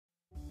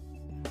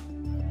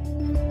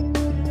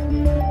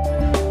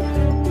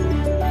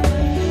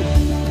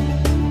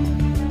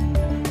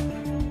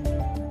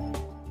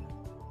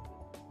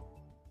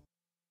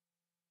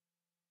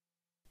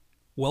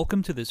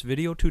Welcome to this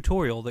video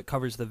tutorial that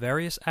covers the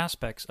various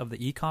aspects of the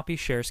eCopy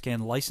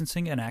ShareScan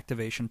licensing and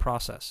activation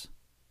process.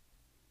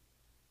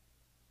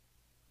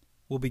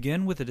 We'll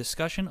begin with a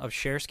discussion of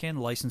ShareScan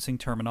licensing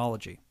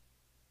terminology.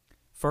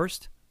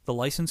 First, the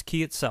license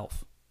key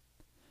itself.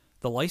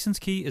 The license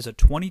key is a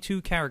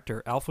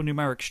 22-character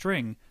alphanumeric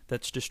string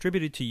that's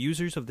distributed to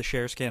users of the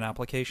ShareScan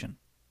application.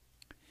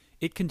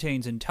 It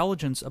contains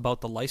intelligence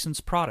about the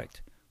licensed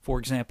product, for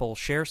example,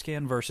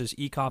 ShareScan versus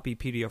eCopy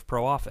PDF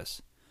Pro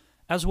Office,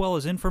 as well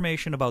as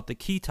information about the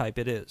key type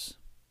it is.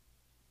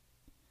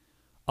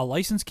 A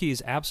license key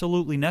is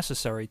absolutely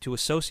necessary to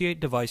associate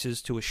devices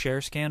to a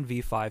ShareScan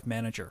v5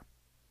 manager.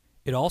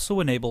 It also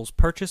enables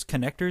purchase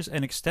connectors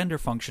and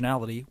extender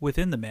functionality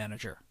within the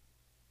manager.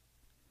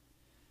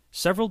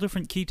 Several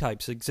different key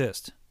types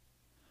exist.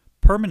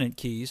 Permanent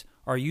keys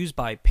are used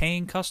by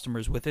paying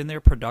customers within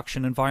their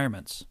production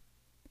environments.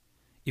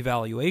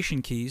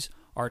 Evaluation keys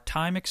are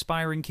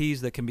time-expiring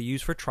keys that can be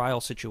used for trial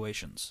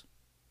situations.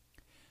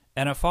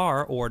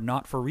 NFR, or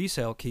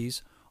not-for-resale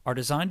keys, are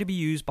designed to be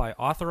used by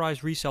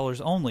authorized resellers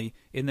only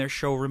in their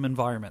showroom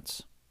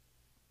environments.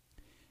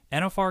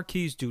 NFR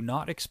keys do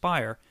not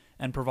expire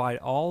and provide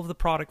all of the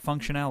product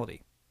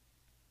functionality.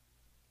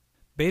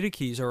 Beta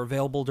keys are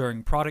available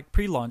during product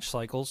pre-launch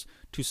cycles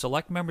to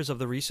select members of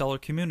the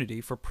reseller community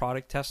for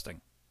product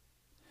testing.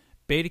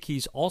 Beta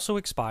keys also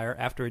expire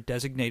after a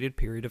designated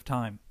period of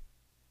time.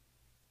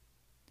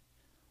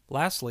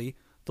 Lastly,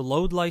 the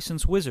Load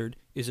License Wizard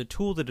is a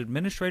tool that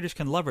administrators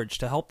can leverage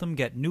to help them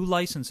get new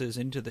licenses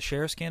into the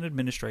ShareScan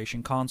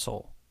administration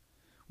console.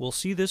 We'll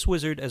see this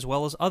wizard as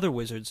well as other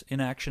wizards in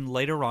action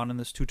later on in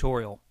this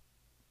tutorial.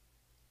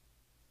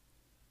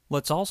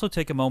 Let's also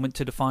take a moment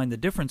to define the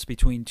difference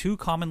between two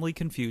commonly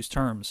confused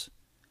terms: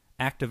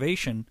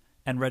 activation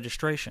and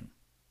registration.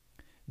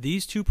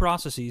 These two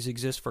processes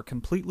exist for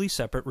completely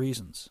separate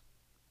reasons.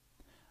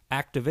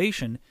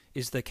 Activation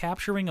is the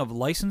capturing of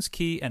license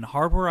key and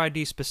hardware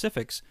ID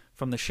specifics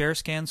from the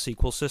ShareScan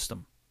SQL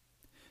system.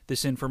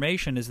 This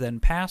information is then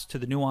passed to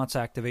the Nuance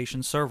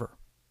activation server.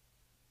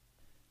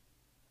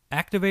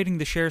 Activating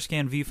the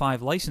ShareScan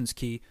v5 license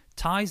key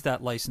ties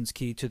that license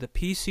key to the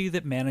PC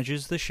that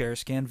manages the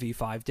ShareScan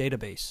v5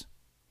 database.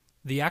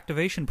 The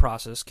activation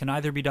process can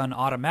either be done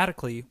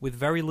automatically with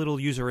very little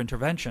user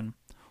intervention,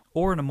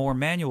 or in a more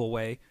manual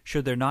way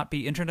should there not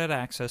be internet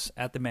access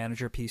at the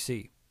manager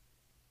PC.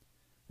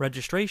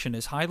 Registration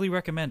is highly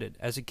recommended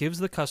as it gives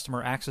the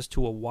customer access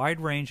to a wide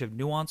range of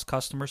Nuance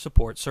customer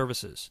support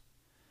services.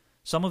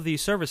 Some of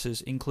these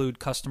services include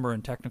customer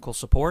and technical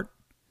support,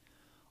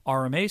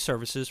 RMA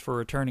services for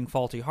returning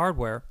faulty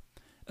hardware,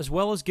 as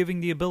well as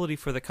giving the ability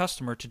for the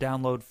customer to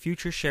download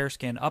future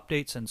ShareScan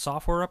updates and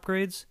software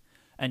upgrades,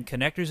 and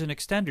connectors and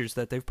extenders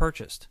that they've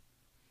purchased.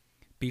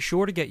 Be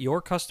sure to get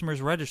your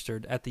customers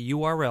registered at the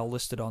URL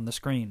listed on the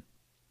screen.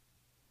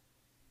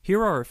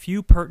 Here are a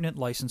few pertinent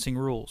licensing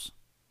rules.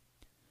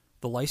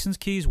 The license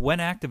keys, when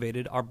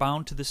activated, are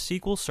bound to the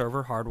SQL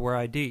Server hardware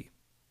ID.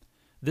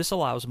 This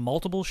allows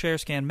multiple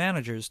ShareScan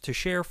managers to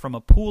share from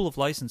a pool of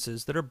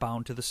licenses that are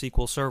bound to the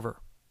SQL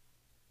Server.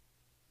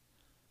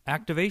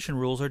 Activation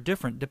rules are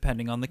different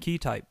depending on the key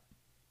type.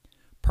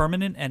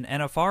 Permanent and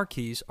NFR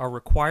keys are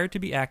required to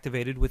be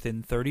activated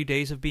within 30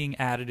 days of being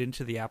added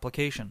into the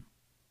application.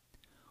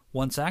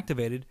 Once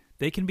activated,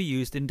 they can be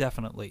used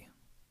indefinitely.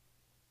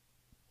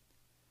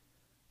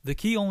 The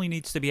key only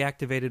needs to be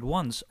activated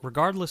once,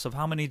 regardless of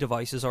how many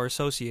devices are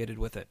associated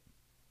with it.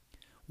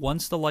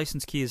 Once the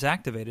license key is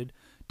activated,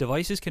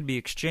 devices can be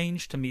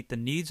exchanged to meet the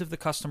needs of the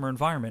customer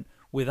environment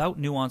without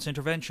Nuance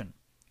intervention,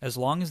 as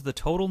long as the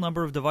total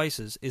number of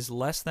devices is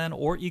less than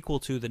or equal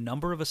to the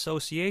number of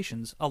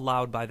associations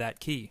allowed by that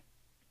key.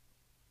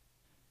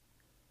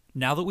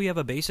 Now that we have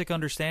a basic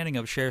understanding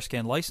of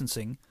ShareScan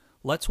licensing,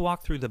 let's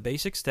walk through the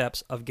basic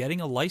steps of getting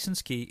a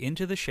license key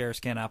into the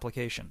ShareScan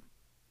application.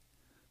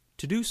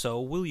 To do so,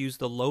 we'll use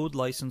the Load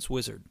License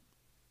Wizard.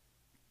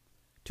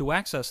 To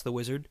access the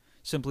wizard,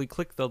 simply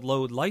click the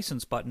Load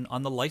License button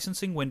on the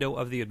licensing window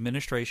of the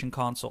administration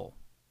console.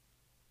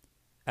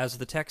 As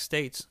the text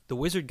states, the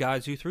wizard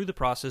guides you through the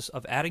process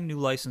of adding new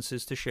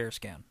licenses to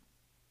ShareScan.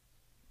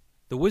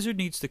 The wizard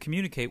needs to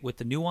communicate with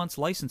the Nuance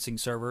licensing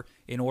server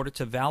in order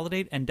to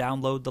validate and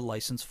download the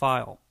license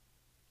file.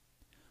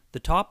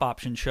 The top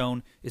option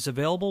shown is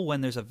available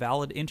when there's a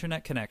valid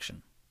internet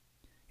connection.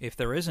 If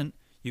there isn't,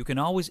 you can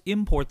always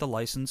import the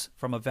license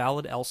from a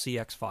valid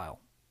LCX file.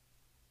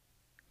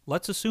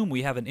 Let's assume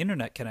we have an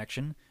internet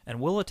connection and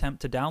we'll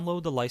attempt to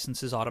download the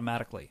licenses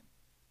automatically.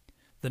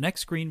 The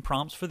next screen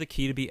prompts for the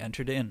key to be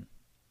entered in.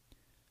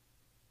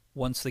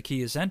 Once the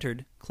key is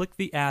entered, click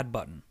the Add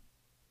button.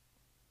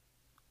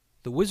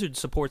 The wizard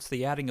supports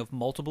the adding of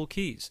multiple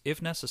keys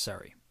if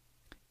necessary.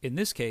 In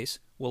this case,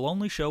 we'll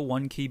only show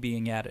one key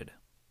being added.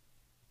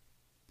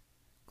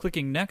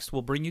 Clicking Next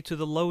will bring you to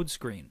the Load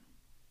screen.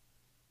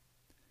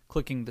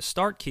 Clicking the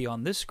Start key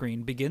on this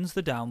screen begins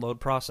the download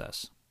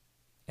process,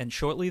 and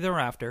shortly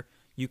thereafter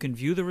you can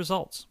view the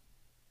results.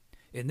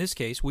 In this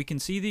case, we can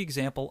see the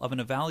example of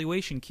an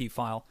evaluation key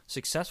file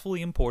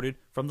successfully imported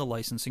from the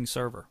licensing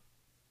server.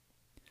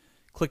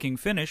 Clicking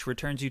Finish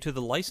returns you to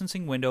the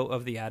licensing window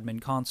of the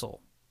admin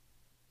console.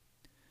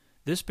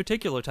 This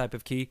particular type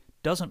of key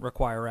doesn't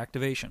require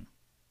activation.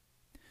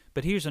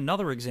 But here's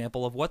another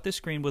example of what this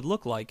screen would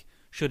look like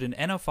should an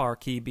NFR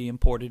key be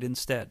imported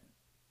instead.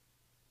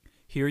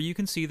 Here you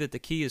can see that the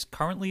key is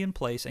currently in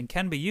place and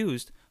can be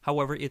used,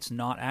 however it's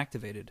not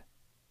activated.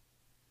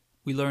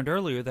 We learned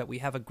earlier that we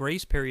have a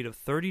grace period of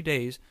 30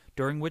 days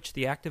during which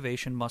the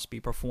activation must be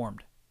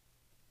performed.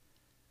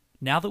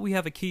 Now that we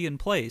have a key in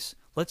place,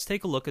 let's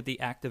take a look at the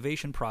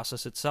activation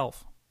process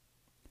itself,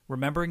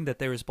 remembering that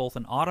there is both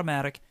an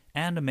automatic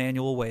and a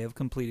manual way of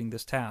completing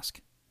this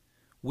task.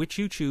 Which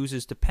you choose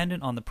is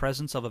dependent on the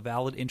presence of a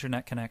valid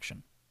internet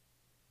connection.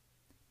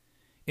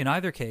 In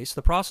either case,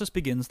 the process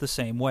begins the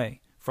same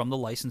way, from the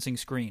licensing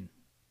screen.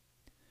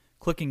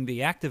 Clicking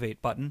the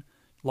Activate button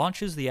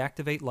launches the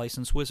Activate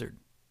License wizard.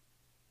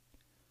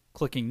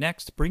 Clicking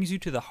Next brings you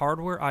to the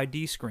Hardware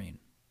ID screen.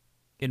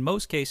 In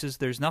most cases,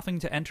 there's nothing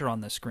to enter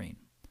on this screen.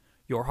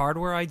 Your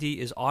hardware ID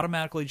is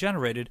automatically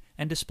generated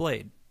and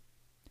displayed.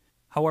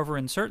 However,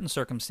 in certain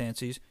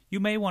circumstances, you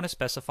may want to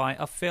specify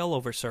a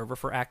failover server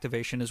for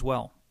activation as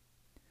well.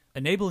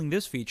 Enabling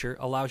this feature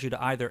allows you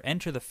to either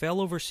enter the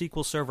failover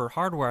SQL Server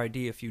hardware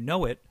ID if you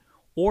know it,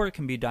 or it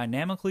can be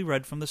dynamically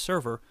read from the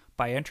server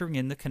by entering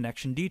in the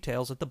connection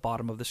details at the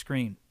bottom of the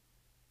screen.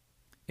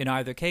 In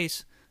either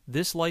case,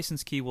 this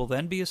license key will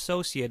then be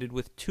associated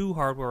with two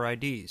hardware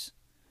IDs,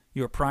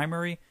 your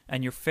primary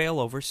and your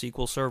failover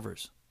SQL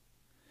servers.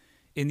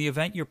 In the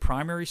event your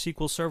primary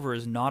SQL server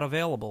is not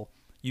available,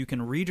 you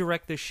can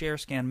redirect this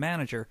ShareScan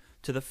manager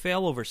to the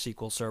failover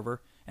SQL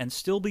server and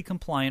still be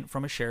compliant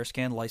from a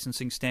ShareScan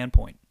licensing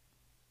standpoint.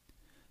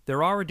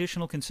 There are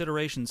additional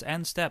considerations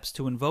and steps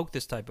to invoke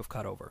this type of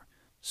cutover,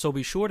 so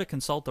be sure to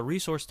consult the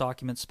resource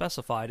document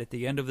specified at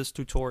the end of this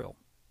tutorial.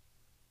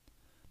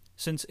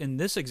 Since in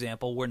this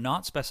example we're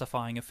not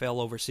specifying a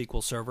failover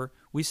SQL server,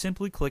 we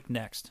simply click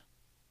Next.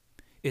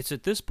 It's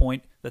at this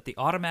point that the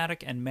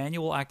automatic and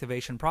manual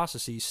activation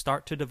processes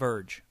start to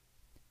diverge.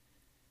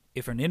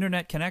 If an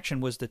internet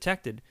connection was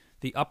detected,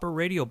 the upper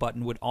radio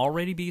button would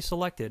already be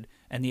selected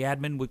and the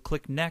admin would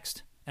click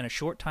Next, and a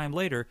short time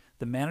later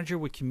the manager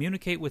would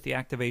communicate with the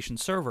activation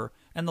server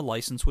and the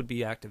license would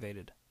be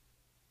activated.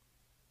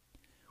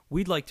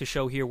 We'd like to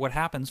show here what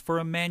happens for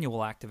a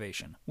manual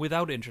activation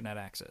without internet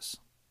access.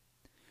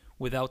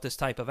 Without this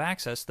type of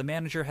access, the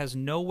manager has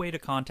no way to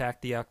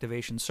contact the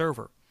activation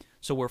server,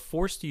 so we're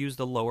forced to use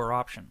the lower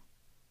option.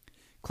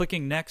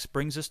 Clicking Next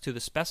brings us to the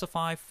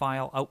Specify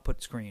File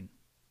Output screen.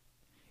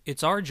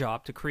 It's our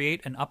job to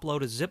create and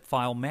upload a zip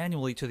file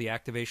manually to the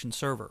activation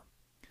server.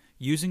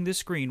 Using this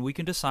screen, we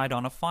can decide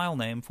on a file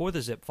name for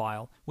the zip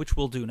file, which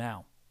we'll do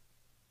now.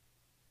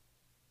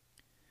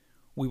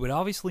 We would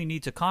obviously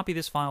need to copy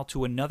this file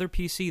to another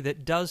PC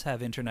that does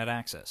have internet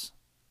access.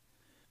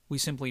 We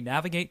simply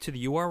navigate to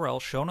the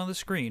URL shown on the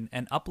screen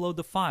and upload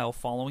the file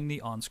following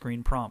the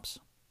on-screen prompts.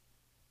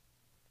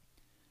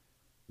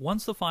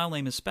 Once the file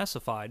name is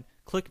specified,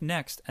 click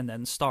Next and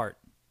then Start.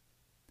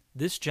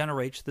 This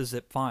generates the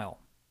zip file.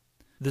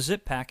 The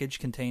zip package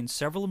contains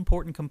several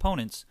important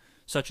components,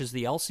 such as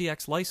the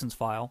LCX license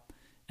file,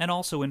 and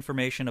also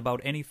information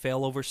about any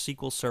failover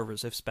SQL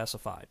servers if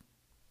specified.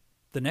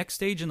 The next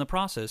stage in the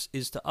process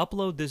is to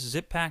upload this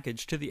zip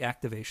package to the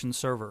activation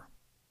server.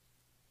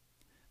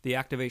 The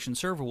activation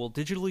server will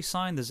digitally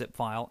sign the zip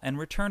file and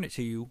return it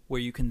to you, where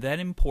you can then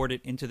import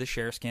it into the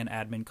ShareScan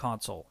admin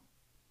console.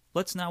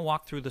 Let's now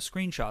walk through the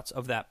screenshots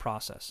of that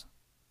process.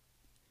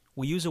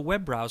 We use a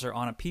web browser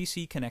on a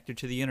PC connected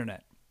to the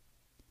internet.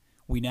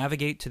 We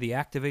navigate to the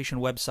activation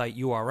website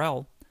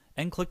URL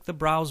and click the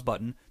Browse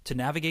button to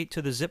navigate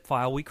to the zip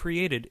file we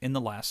created in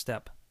the last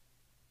step.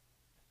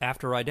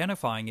 After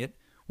identifying it,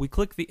 we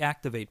click the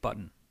Activate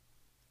button.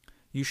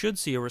 You should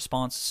see a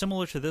response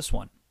similar to this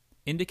one,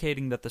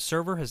 indicating that the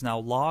server has now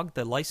logged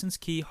the license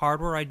key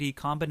hardware ID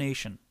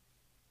combination.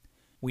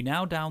 We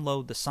now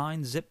download the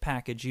signed zip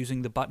package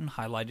using the button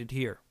highlighted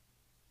here.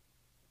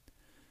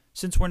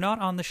 Since we're not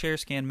on the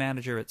ShareScan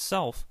manager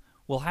itself,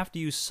 we'll have to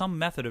use some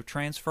method of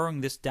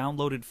transferring this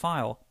downloaded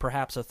file,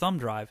 perhaps a thumb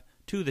drive,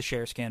 to the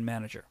ShareScan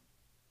manager.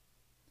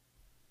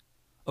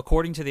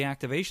 According to the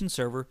activation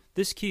server,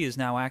 this key is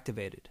now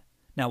activated.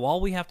 Now all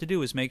we have to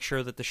do is make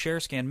sure that the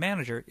ShareScan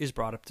manager is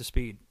brought up to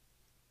speed.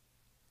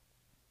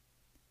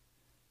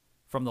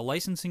 From the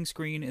licensing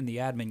screen in the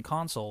admin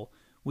console,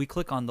 we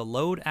click on the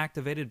Load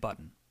Activated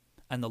button,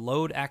 and the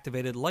Load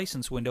Activated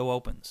License window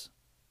opens.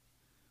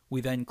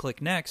 We then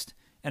click Next,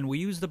 and we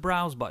use the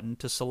Browse button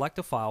to select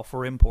a file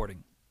for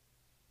importing.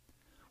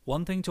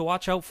 One thing to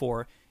watch out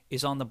for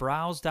is on the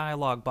Browse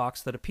dialog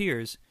box that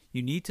appears,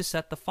 you need to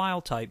set the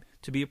file type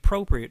to be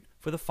appropriate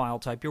for the file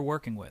type you're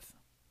working with.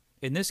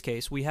 In this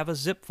case, we have a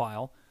zip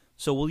file,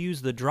 so we'll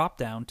use the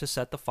drop-down to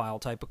set the file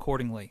type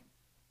accordingly.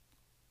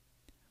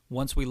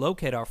 Once we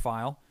locate our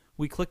file,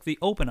 we click the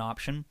Open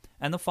option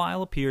and the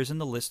file appears in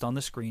the list on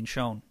the screen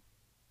shown.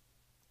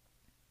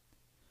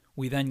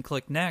 We then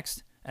click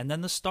Next and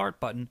then the Start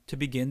button to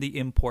begin the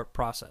import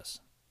process.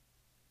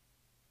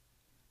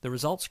 The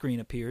result screen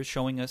appears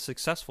showing a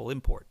successful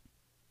import.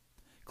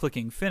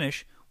 Clicking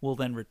Finish will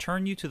then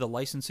return you to the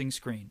licensing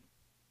screen.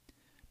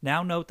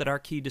 Now note that our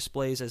key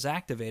displays as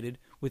activated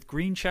with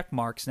green check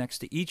marks next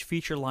to each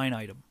feature line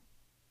item.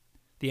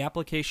 The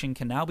application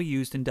can now be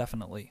used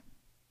indefinitely.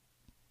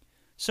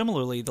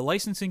 Similarly, the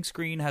licensing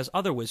screen has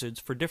other wizards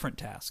for different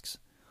tasks,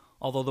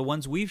 although the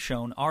ones we've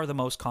shown are the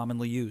most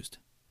commonly used.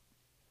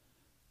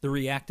 The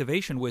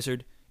Reactivation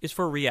wizard is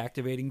for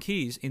reactivating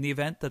keys in the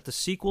event that the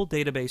SQL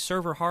database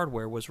server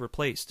hardware was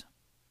replaced.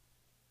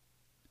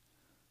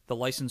 The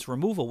License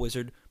Removal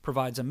wizard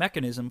provides a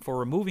mechanism for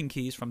removing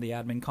keys from the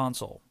admin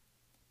console.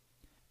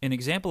 An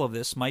example of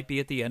this might be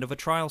at the end of a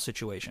trial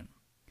situation.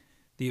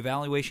 The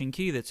evaluation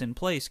key that's in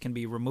place can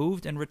be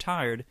removed and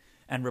retired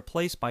and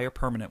replaced by a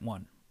permanent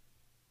one.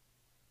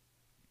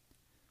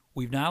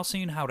 We've now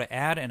seen how to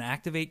add and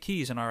activate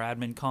keys in our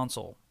admin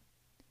console.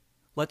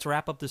 Let's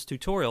wrap up this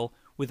tutorial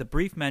with a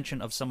brief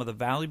mention of some of the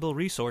valuable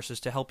resources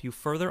to help you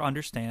further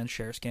understand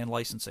ShareScan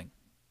licensing.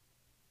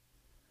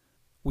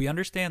 We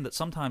understand that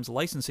sometimes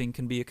licensing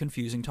can be a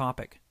confusing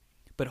topic,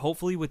 but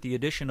hopefully with the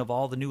addition of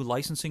all the new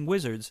licensing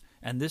wizards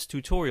and this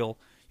tutorial,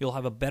 you'll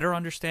have a better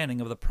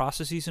understanding of the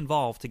processes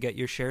involved to get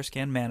your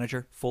ShareScan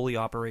Manager fully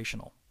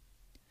operational.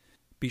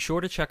 Be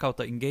sure to check out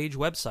the Engage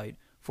website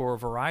for a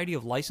variety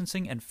of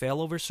licensing and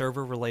failover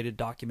server related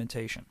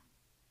documentation.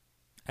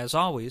 As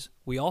always,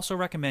 we also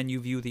recommend you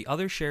view the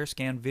other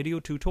ShareScan video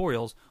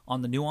tutorials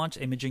on the Nuance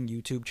Imaging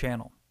YouTube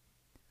channel.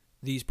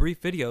 These brief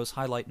videos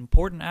highlight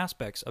important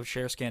aspects of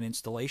ShareScan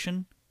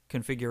installation,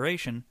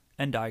 configuration,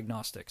 and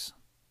diagnostics.